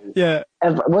reply. Yeah,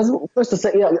 ever. Wasn't supposed to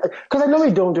say because I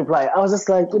normally don't reply. I was just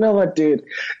like, you know what, dude,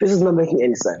 this is not making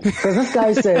any sense. Because this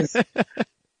guy says,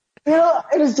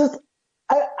 it is just.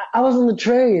 I was on the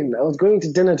train. I was going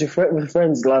to dinner with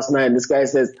friends last night. And this guy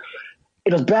says,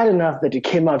 it was bad enough that you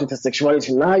came out with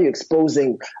sexuality. Now you're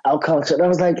exposing our culture. And I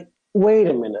was like, wait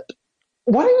a minute.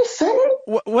 What are you saying?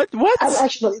 What? I'm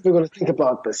actually not even going to think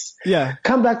about this. Yeah.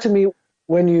 Come back to me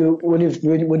when you've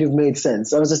made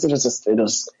sense. It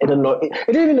didn't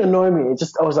even annoy me.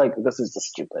 I was like, this is just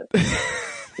stupid.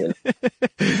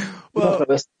 Well,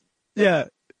 yeah.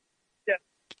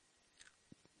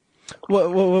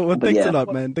 Well, thanks a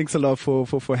lot, man. Thanks a lot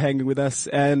for hanging with us,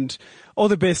 and all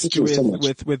the best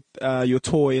with your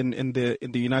tour in the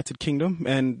United Kingdom,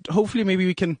 and hopefully maybe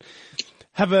we can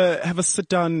have a sit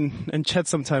down and chat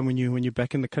sometime when you're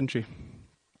back in the country.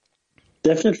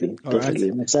 Definitely. Right.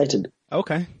 I'm excited.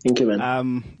 Okay. Thank you,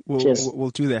 man. We'll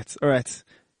do that. All right.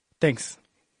 Thanks.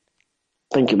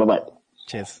 Thank you. Bye-bye.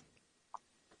 Cheers.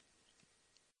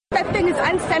 That thing is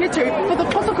unsanitary for the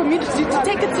Xhosa community to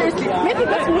take it seriously. Maybe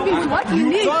this movie is what we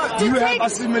need to take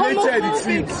assimilated, it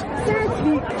seems.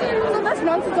 Seriously. So that's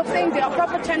nonsense of saying there are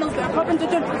proper channels, there are proper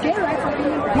gay rights.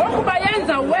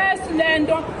 Ngokubayenza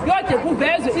westlando yode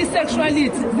kuvezwe isexuality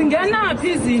zingenaphi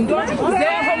izinto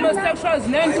ze-homosexuals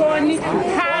nentoni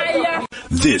haya.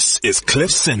 This is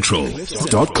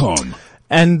CliffCentral.com.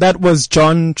 And that was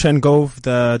John Trengove,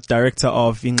 the director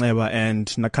of Inxeba, and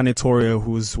Nakane Toria,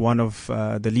 who's one of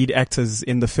the lead actors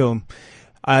in the film.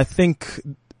 I think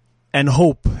and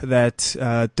hope that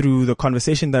through the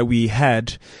conversation that we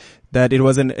had, that it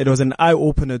was an eye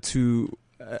opener to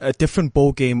a different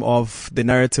ball game of the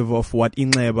narrative of what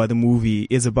Inxeba, the movie,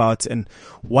 is about and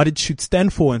what it should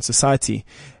stand for in society.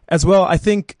 As well, I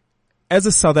think as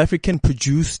a South African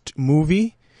produced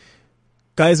movie,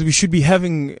 guys, we should be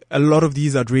having a lot of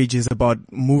these outrages about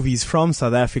movies from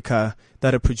South Africa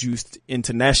that are produced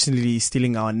internationally,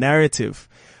 stealing our narrative.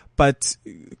 But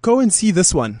go and see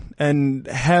this one and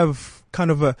have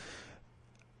kind of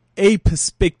a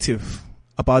perspective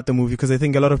about the movie, because I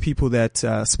think a lot of people that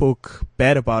spoke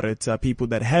bad about it are people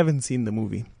that haven't seen the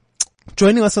movie.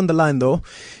 Joining us on the line, though,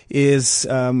 is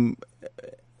a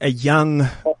young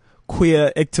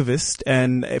queer activist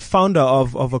and a founder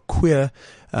of a queer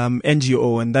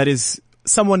NGO, and that is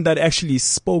someone that actually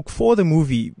spoke for the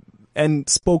movie and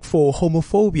spoke for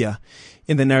homophobia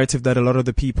in the narrative that a lot of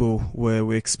the people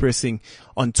were expressing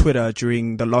on Twitter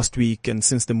during the last week and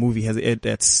since the movie has aired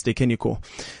at Stekeniko.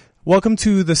 Welcome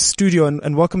to the studio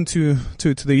and welcome to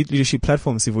the Youth Leadership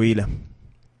Platform, Sivoile.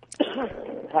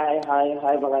 Hi,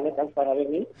 Bongani. Thanks for having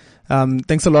me.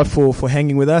 Thanks a lot for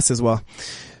hanging with us as well.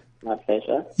 My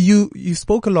pleasure. You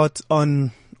spoke a lot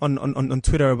on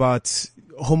Twitter about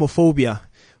homophobia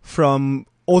from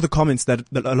all the comments that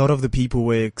a lot of the people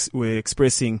were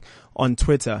expressing on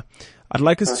Twitter. I'd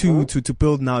like us to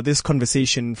build now this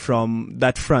conversation from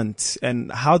that front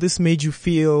and how this made you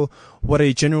feel. What are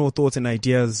your general thoughts and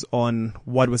ideas on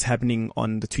what was happening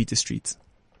on the Twitter streets?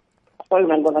 Sorry,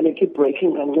 man, but I keep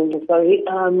breaking. I'm really sorry.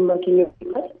 Can you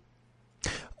repeat that?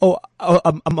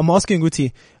 I'm asking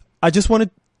Guti. I just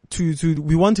wanted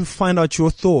we want to find out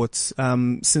your thoughts,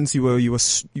 since you were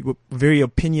very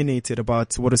opinionated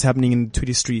about what is happening in the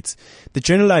Twitter streets. The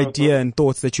general idea and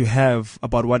thoughts that you have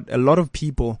about what a lot of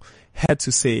people had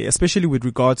to say, especially with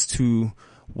regards to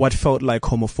what felt like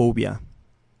homophobia.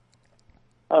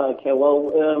 Okay,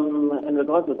 well, in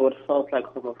regards to what felt like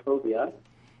homophobia,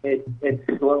 I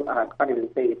can't even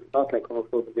say it felt like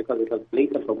homophobia because it was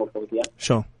blatant homophobia.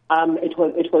 Sure. It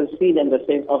was seen in the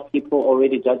sense of people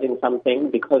already judging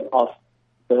something because of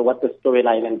what the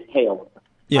storyline entails.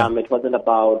 Yeah. It wasn't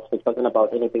about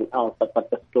anything else but what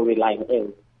the storyline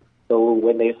is. So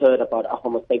when they heard about a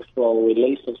homosexual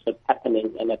relationship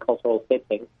happening in a cultural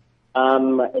setting,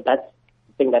 that's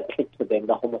the thing that clicked to them,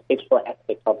 the homosexual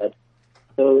aspect of it.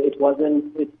 So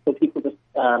so people just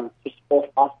pushed off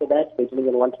after that. They didn't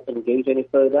even want to engage any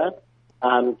further,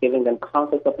 giving them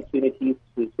countless opportunities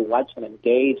to watch and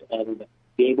engage and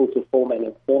be able to form an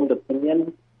informed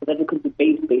opinion so that you could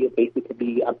debate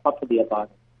basically properly about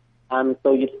it.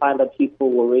 So you'd find that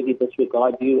people will really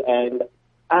disregard you, and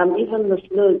even the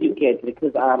slurs you get,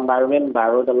 because I remember I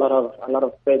wrote a lot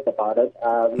of threads about it,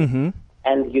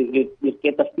 and you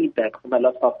get the feedback from a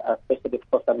lot of, especially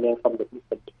because I'm from the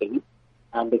Eastern Cape,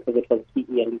 because it was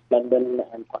PE and East London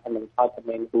and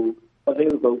men who were very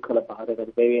vocal about it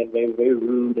and very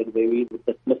rude and very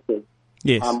dismissive.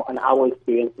 Yes. On our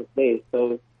experiences there.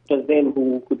 So it was them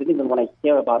who didn't even want to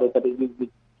hear about it, but it was the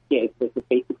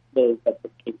basic slurs that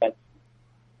came back.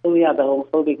 So yeah, the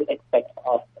homophobic aspect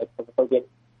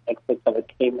of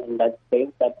it came in that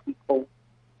sense that people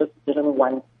just didn't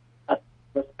want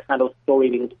this kind of story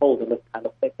being told in this kind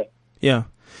of setting. Yeah.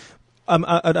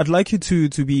 I'd like you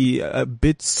to be a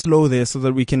bit slow there so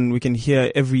that we can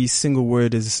hear every single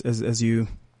word as you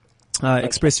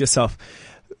express yourself.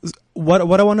 what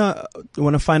I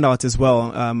wanna find out as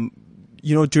well,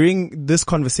 during this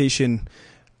conversation,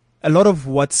 a lot of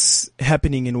what's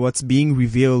happening and what's being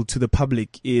revealed to the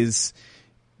public is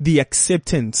the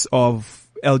acceptance of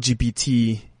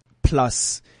LGBT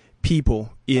plus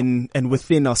people in and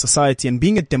within our society. And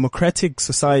being a democratic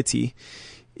society,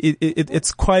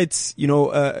 it's quite,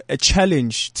 a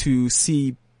challenge to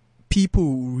see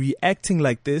people reacting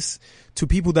like this to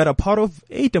people that are part of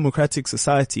a democratic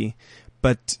society,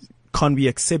 but can't be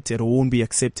accepted or won't be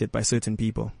accepted by certain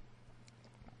people.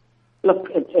 Look,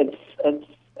 it's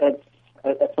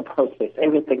a process.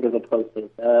 Everything is a process.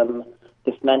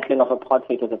 Dismantling of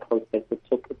apartheid is a process.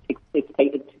 It's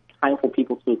taken time for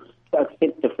people to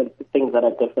accept different things that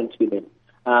are different to them.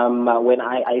 When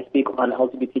I speak on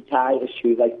LGBTI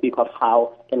issues, I speak of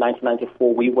how in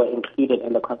 1994 we were included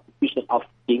in the Constitution of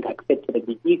being accepted and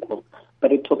be equal,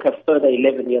 but it took a further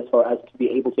 11 years for us to be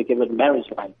able to give it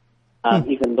marriage rights,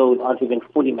 even though it aren't even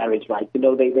fully marriage rights.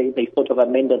 They sort of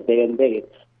amended there and there.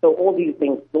 So all these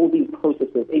things, all these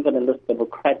processes, even in this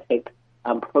democratic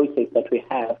process that we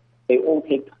have, they all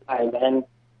take time.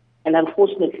 And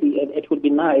unfortunately, it would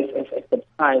be nice if the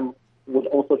time would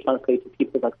also translate to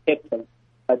people's acceptance.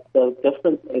 But the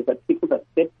difference is that people's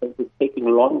acceptance is taking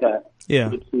longer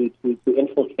to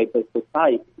infiltrate the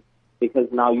society, because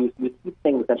now you see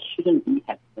things that shouldn't be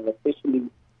happening, especially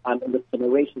in this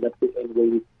generation that we're in, where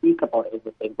we speak about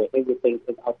everything, where everything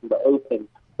is out in the open,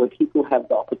 where people have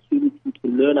the opportunity to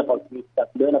learn about new stuff,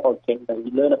 learn about gender,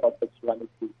 learn about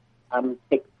sexuality,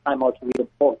 take time out to read a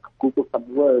book, Google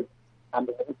some words,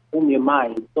 inform your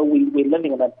mind. So we're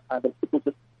living in that time that people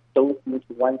just don't seem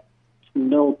to want to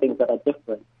know things that are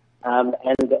different. And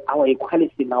our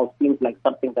equality now seems like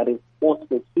something that is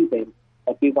forceful to them,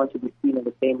 that we want to be seen in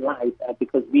the same light,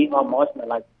 because we are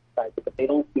marginalized in society, but they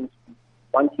don't seem to be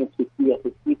wanting to see us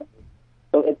as equal.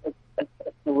 So it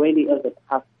really is a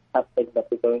tough thing that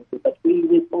we're going through, but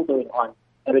we're still going on,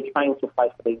 and we're trying to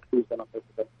fight for the inclusion of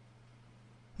everybody.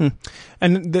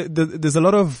 And there's a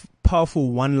lot of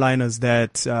powerful one-liners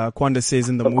that Kwanda says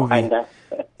in the movie.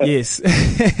 Yes.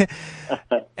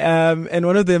 And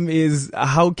one of them is,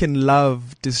 how can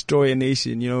love destroy a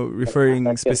nation?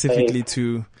 Referring specifically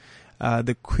to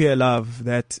the queer love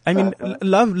that,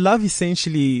 love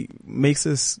essentially makes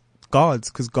us gods,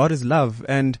 because God is love.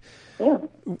 And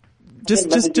just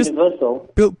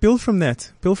build from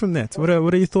that. What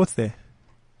are your thoughts there?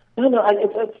 No,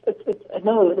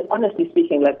 honestly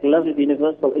speaking, like, love is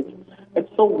universal. It's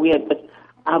so weird, but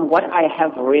what I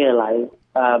have realized,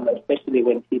 especially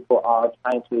when people are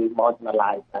trying to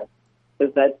marginalize us,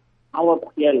 is that our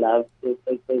queer love is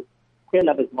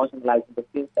marginalized in the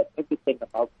sense that everything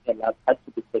about queer love has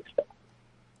to be sexual.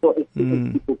 So if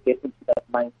people get into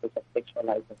that mindset of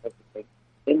sexualizing everything,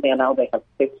 then they have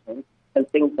sections and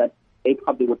things that they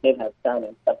probably would never have done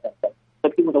and stuff like that. So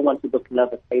people don't want to look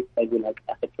love as face value like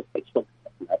a heterosexual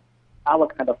love. Our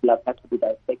kind of love has to be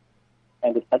dissected,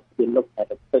 and it has to be looked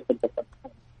at certain different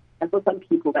times. And for some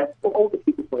people, for older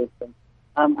people, for instance,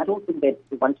 I don't think they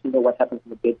want to know what happens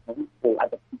in the bedroom for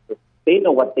other people. They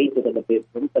know what they did in the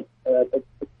bedroom, but it's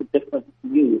a different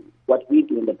view what we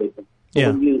do in the bedroom.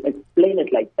 So when you explain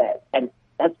it like that, and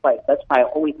that's why I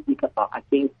always speak about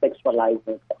against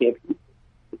sexualizing queer people,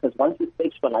 because once you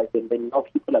sexualize them, then now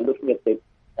people are looking at the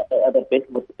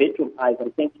bedroom eyes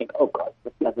and thinking, oh God,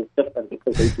 this love is different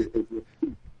because they do.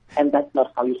 And that's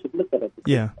not how you should look at it.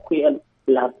 Queer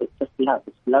love is just love.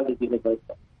 Love is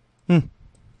universal.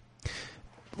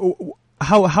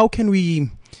 How can we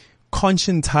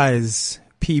conscientize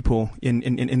people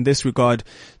in this regard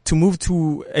to move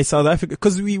to a South Africa?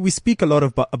 Because we speak a lot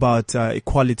about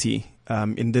equality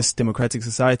in this democratic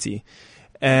society,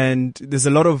 and there's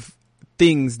a lot of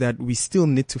things that we still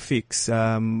need to fix.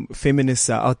 Feminists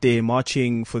are out there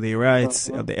marching for their rights.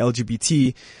 The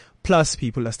LGBT plus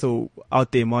people are still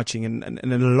out there marching, and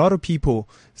a lot of people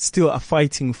still are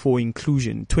fighting for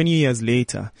inclusion 20 years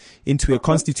later into a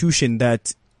constitution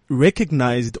that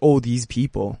recognized all these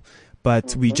people,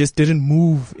 but we just didn't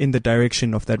move in the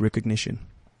direction of that recognition.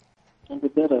 And we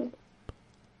didn't.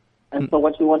 And so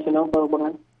what you want to know,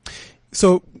 Boban?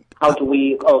 So how do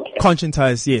we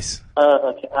conscientize? Yes.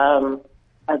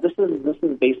 This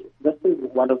is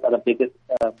one of the biggest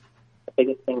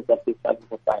things that we're struggling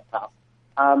with right now.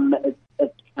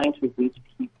 It's trying to reach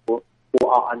people who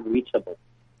are unreachable.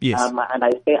 Yes. And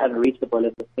I say unreachable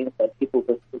in the sense that people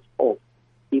just push off.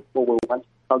 People will want to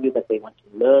tell you that they want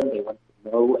to learn, they want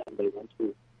to know, and they want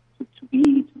to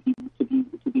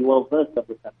be well versed of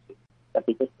the subject. That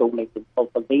they just don't make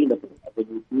themselves available when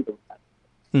you do those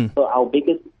things. So our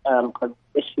biggest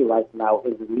issue right now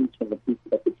is reaching the people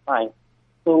that we're trying.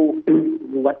 So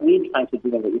what we're trying to do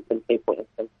living in the Eastern Cape, for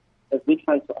instance, is we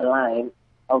try to align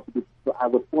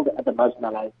LGBTQI with all the other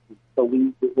marginalized groups. So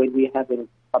when we're having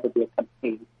probably a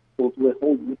campaign, we'll do a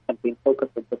whole youth campaign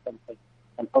focused on different things,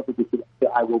 and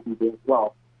LGBTQI will be there as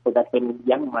well. So that when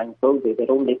young minds go there, they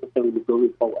don't necessarily go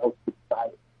for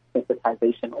LGBTQI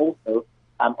sensitization also.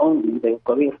 Only they're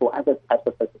going for other types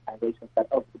of sensitizations that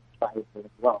LGBTQI is there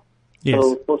as well. Yes.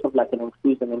 So sort of like an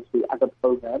inclusion into other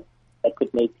programs that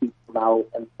could make people now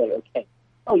and say, okay,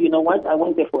 oh, you know what? I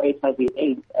went there for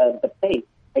HIV/AIDS, but hey,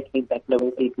 I came back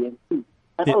knowing A, B, and C.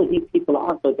 And all these people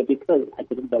are also there because I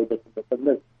didn't know this and this and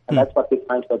this. And that's what we're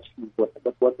trying to achieve with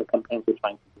what the campaigns we're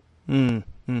trying to do.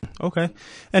 Okay.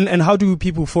 And how do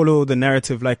people follow the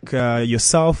narrative, like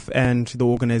yourself and the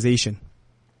organization?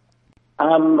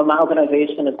 My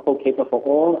organization is called Caper for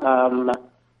All.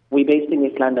 We're based in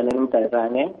East London in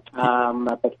Tanzania,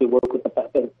 but we work with the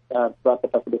throughout the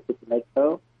Pacific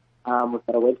Metro. We've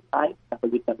got a website,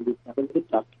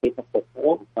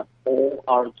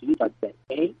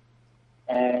 www.caperforall.org.za.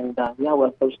 And we're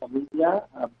on social media,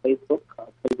 Facebook,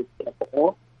 Caper for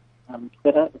All.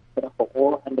 Twitter is Caper for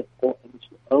All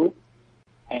 _NGO.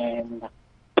 And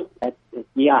that's it.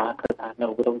 Yeah, because I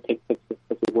know we don't take pictures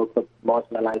because we work with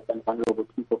marginalized and vulnerable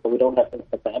people, so we don't have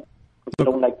Instagram. We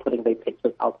don't like putting their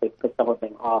pictures out there because some of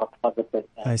them are positive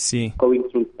and I see. Going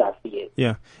through stuff here.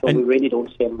 Yeah. So we really don't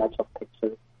share much of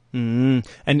pictures.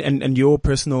 And your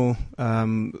personal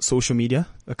social media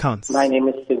accounts? My name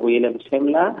is William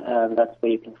Chimla, and that's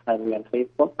where you can find me on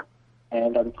Facebook.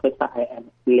 And on Twitter, I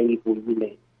am Slay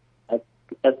Wile.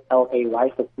 That's SLAY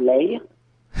for Slay.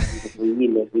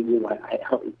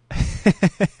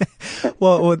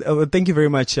 Well, thank you very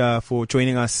much for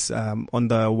joining us on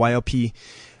the YLP,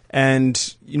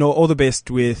 and all the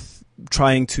best with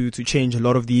trying to change a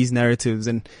lot of these narratives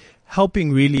and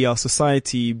helping really our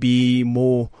society be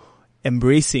more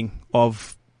embracing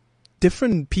of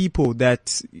different people,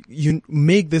 that you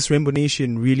make this Rainbow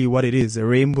Nation really what it is, a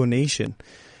Rainbow Nation.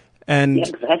 And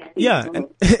exactly.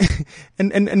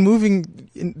 and moving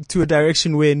into a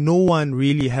direction where no one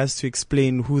really has to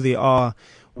explain who they are,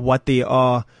 what they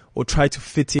are, or try to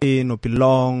fit in or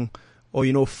belong,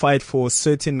 or fight for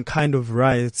certain kind of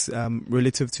rights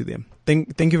relative to them.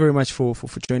 Thank you very much for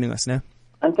joining us now.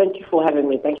 And thank you for having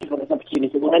me. Thank you for this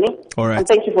opportunity, All right. And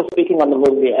thank you for speaking on the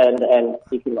movie and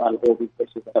speaking on all these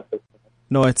issues that I've been.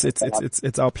 No,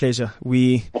 it's our pleasure.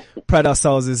 We pride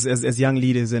ourselves as young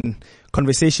leaders, and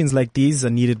conversations like these are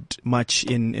needed much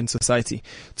in society.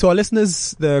 To our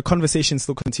listeners, the conversation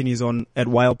still continues on at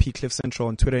YLP Cliff Central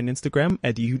on Twitter and Instagram,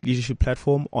 at the Youth Leadership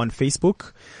Platform on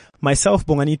Facebook. Myself,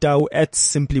 Bongani Dao, at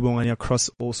Simply Bongani across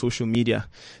all social media.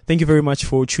 Thank you very much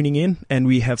for tuning in, and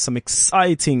we have some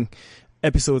exciting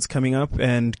episodes coming up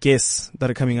and guests that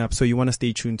are coming up, so you want to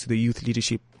stay tuned to the Youth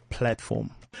Leadership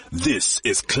Platform. This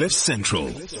is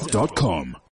CliffCentral.com.